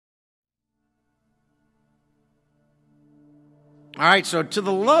All right, so to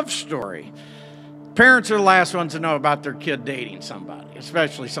the love story. Parents are the last ones to know about their kid dating somebody,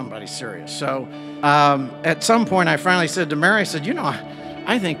 especially somebody serious. So at some point, I finally said to Mary, I said, you know,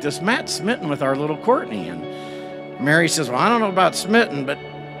 I think this Matt's smitten with our little Courtney. And Mary says, well, I don't know about smitten, but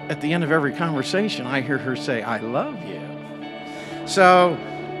at the end of every conversation, I hear her say, I love you. So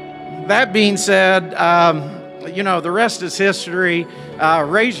that being said, you know, the rest is history.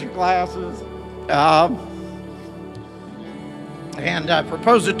 Raise your glasses. And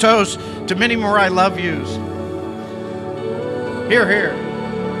propose a toast to many more I love yous. Hear, hear.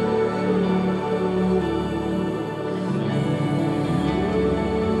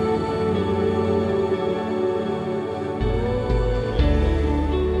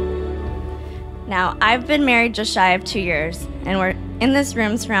 Now, I've been married just shy of 2 years, and we're in this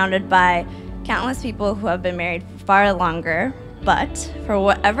room surrounded by countless people who have been married far longer, but for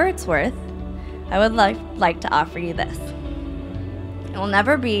whatever it's worth, I would like to offer you this. It will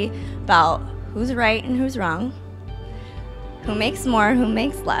never be about who's right and who's wrong, who makes more, who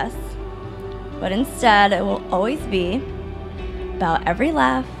makes less, but instead it will always be about every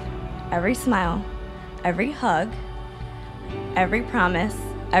laugh, every smile, every hug, every promise,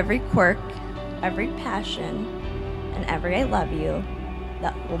 every quirk, every passion, and every I love you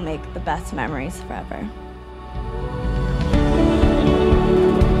that will make the best memories forever.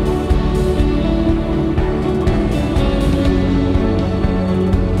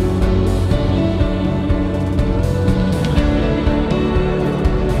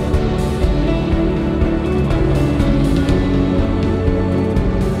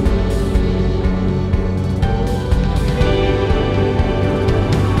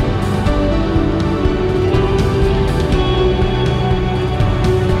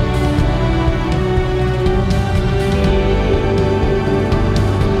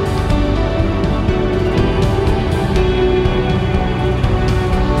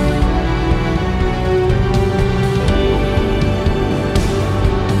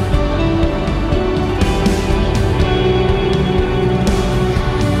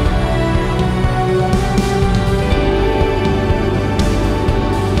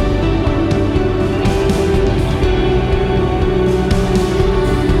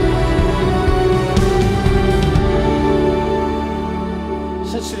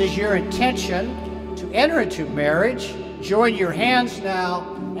 Since it is your intention to enter into marriage, join your hands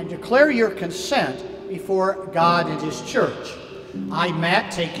now and declare your consent before God and His church. I,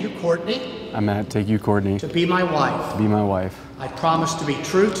 Matt, take you, Courtney. I, Matt, take you, Courtney. To be my wife. To be my wife. I promise to be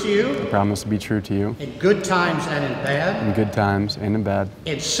true to you. I promise to be true to you. In good times and in bad. In good times and in bad.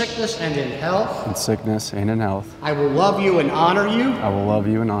 In sickness and in health. In sickness and in health. I will love you and honor you. I will love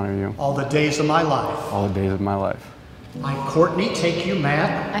you and honor you. All the days of my life. All the days of my life. I, Courtney, take you,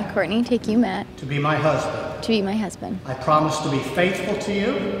 Matt. I, Courtney, take you, Matt. To be my husband. To be my husband. I promise to be faithful to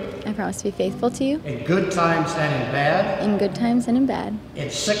you. I promise to be faithful to you. In good times and in bad. In good times and in bad. In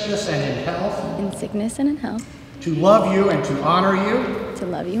sickness and in health. In sickness and in health. To love you and to honor you. To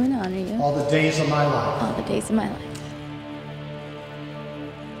love you and honor you. All the days of my life. All the days of my life.